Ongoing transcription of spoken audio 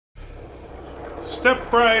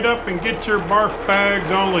Step right up and get your barf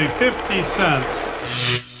bags, only 50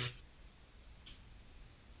 cents.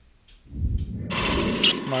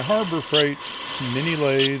 My Harbor Freight mini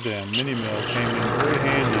lathe and mini mill came in very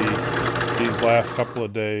handy these last couple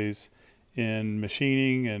of days in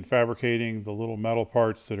machining and fabricating the little metal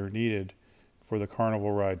parts that are needed for the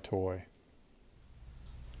Carnival Ride toy.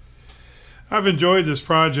 I've enjoyed this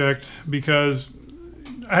project because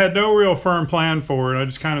I had no real firm plan for it. I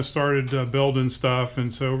just kind of started building stuff,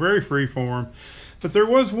 and so very freeform. But there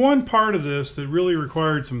was one part of this that really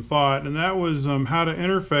required some thought, and that was how to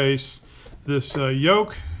interface this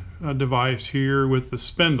yoke device here with the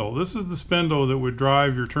spindle. This is the spindle that would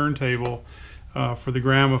drive your turntable for the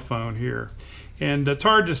gramophone here. And it's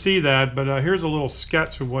hard to see that, but here's a little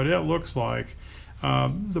sketch of what it looks like.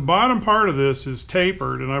 The bottom part of this is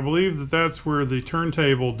tapered, and I believe that that's where the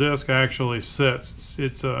turntable disc actually sits.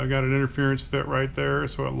 It's got an interference fit right there,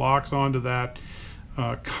 so it locks onto that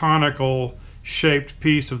conical shaped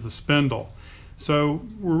piece of the spindle. So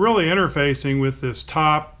we're really interfacing with this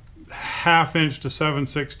top 1/2 inch to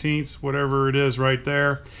 7/16, whatever it is right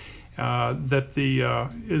there, that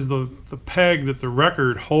is the peg that the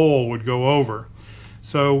record hole would go over.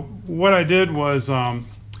 So what I did was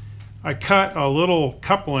I cut a little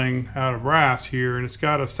coupling out of brass here, and it's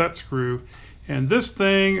got a set screw, and this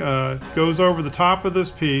thing goes over the top of this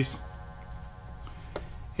piece,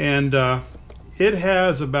 and it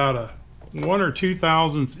has about a 1 or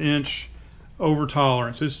 2/1000 inch over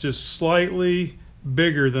tolerance. It's just slightly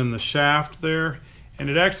bigger than the shaft there, and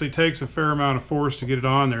it actually takes a fair amount of force to get it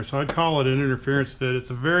on there, so I'd call it an interference fit.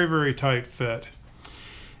 It's a very, very tight fit.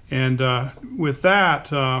 And with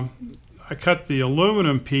that, I cut the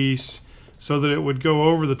aluminum piece so that it would go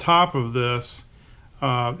over the top of this,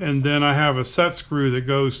 and then I have a set screw that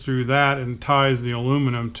goes through that and ties the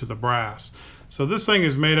aluminum to the brass. So this thing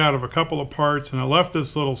is made out of a couple of parts, and I left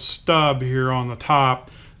this little stub here on the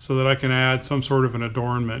top so that I can add some sort of an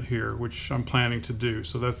adornment here, which I'm planning to do.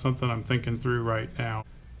 So that's something I'm thinking through right now.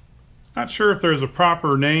 Not sure if there's a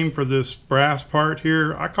proper name for this brass part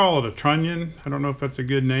here. I call it a trunnion. I don't know if that's a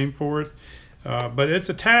good name for it. But it's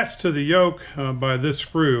attached to the yoke by this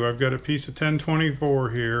screw. I've got a piece of 1024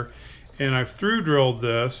 here, and I've through drilled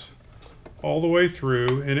this all the way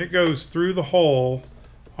through, and it goes through the hole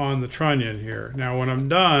on the trunnion here. Now when I'm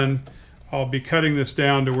done, I'll be cutting this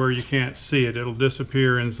down to where you can't see it. It'll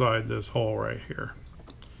disappear inside this hole right here.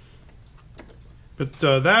 But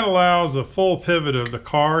that allows a full pivot of the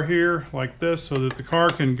car here like this, so that the car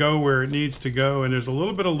can go where it needs to go, and there's a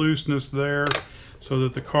little bit of looseness there so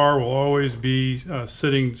that the car will always be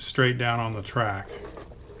sitting straight down on the track.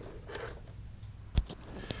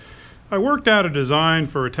 I worked out a design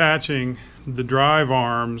for attaching the drive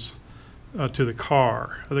arms to the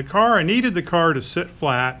car. I needed the car to sit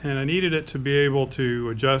flat, and I needed it to be able to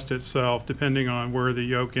adjust itself depending on where the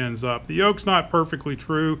yoke ends up. The yoke's not perfectly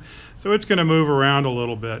true, so it's going to move around a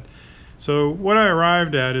little bit. So what I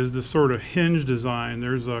arrived at is this sort of hinge design.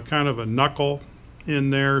 There's a kind of a knuckle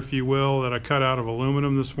in there, if you will, that I cut out of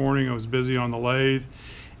aluminum this morning. I was busy on the lathe.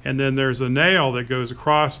 And then there's a nail that goes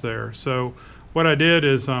across there. So what I did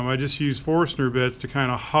is I just used Forstner bits to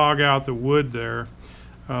kind of hog out the wood there,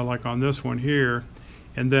 like on this one here.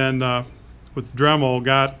 And then with Dremel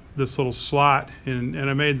got this little slot in, and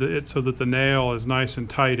I made it so that the nail is nice and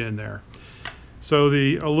tight in there. So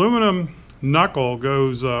the aluminum knuckle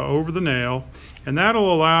goes over the nail, and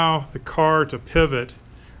that'll allow the car to pivot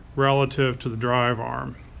relative to the drive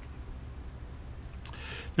arm.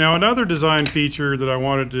 Now another design feature that I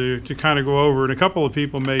wanted to kind of go over, and a couple of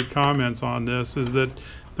people made comments on this, is that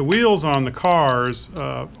the wheels on the cars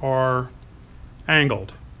are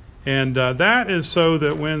angled. And that is so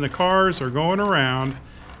that when the cars are going around,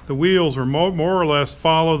 the wheels are more or less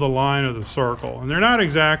follow the line of the circle. And they're not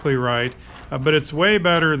exactly right, but it's way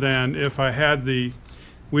better than if I had the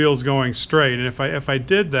wheels going straight. And if I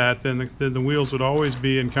did that, then the wheels would always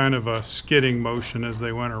be in kind of a skidding motion as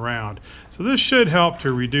they went around. So this should help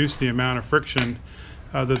to reduce the amount of friction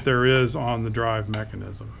that there is on the drive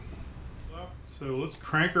mechanism. So let's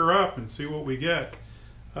crank her up and see what we get.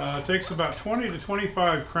 It takes about 20 to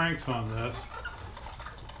 25 cranks on this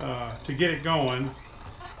to get it going.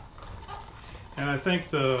 And I think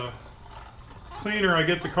the cleaner I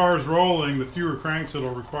get the cars rolling, the fewer cranks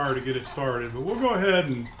it'll require to get it started. But we'll go ahead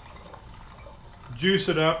and juice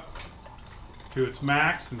it up to its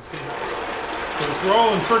max and see. So it's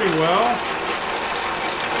rolling pretty well.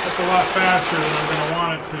 That's a lot faster than I'm going to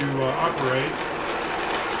want it to operate.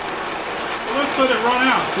 Well, let's let it run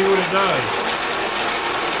out, see what it does.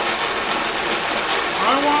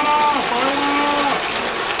 I want off! I want off!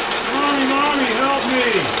 Mommy, help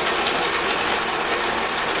me!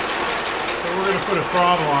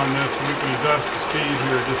 throttle on this and we can adjust the speed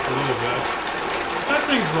here just a little bit. That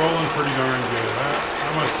thing's rolling pretty darn good.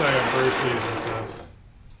 I must say I'm very pleased with this.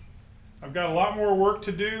 I've got a lot more work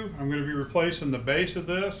to do. I'm going to be replacing the base of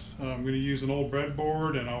this. I'm going to use an old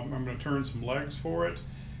breadboard, and I'm going to turn some legs for it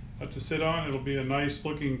to sit on. It'll be a nice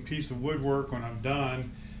looking piece of woodwork when I'm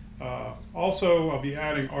done. Also, I'll be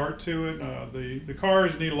adding art to it. The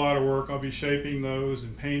cars need a lot of work. I'll be shaping those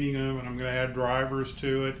and painting them, and I'm going to add drivers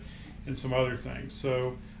to it and some other things.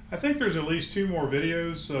 So I think there's at least 2 more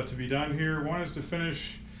videos to be done here. One is to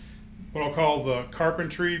finish what I'll call the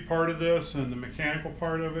carpentry part of this and the mechanical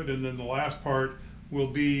part of it, and then the last part will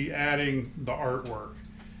be adding the artwork.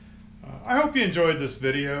 I hope you enjoyed this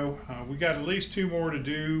video. We got at least 2 more to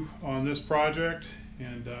do on this project,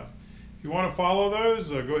 and if you want to follow those,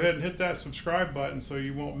 go ahead and hit that subscribe button so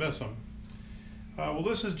you won't miss them. Well,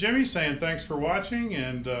 this is Jimmy saying thanks for watching,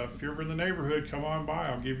 and if you're ever in the neighborhood, come on by.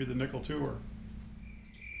 I'll give you the nickel tour.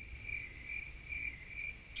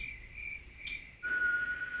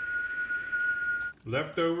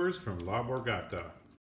 Leftovers from La Borgata.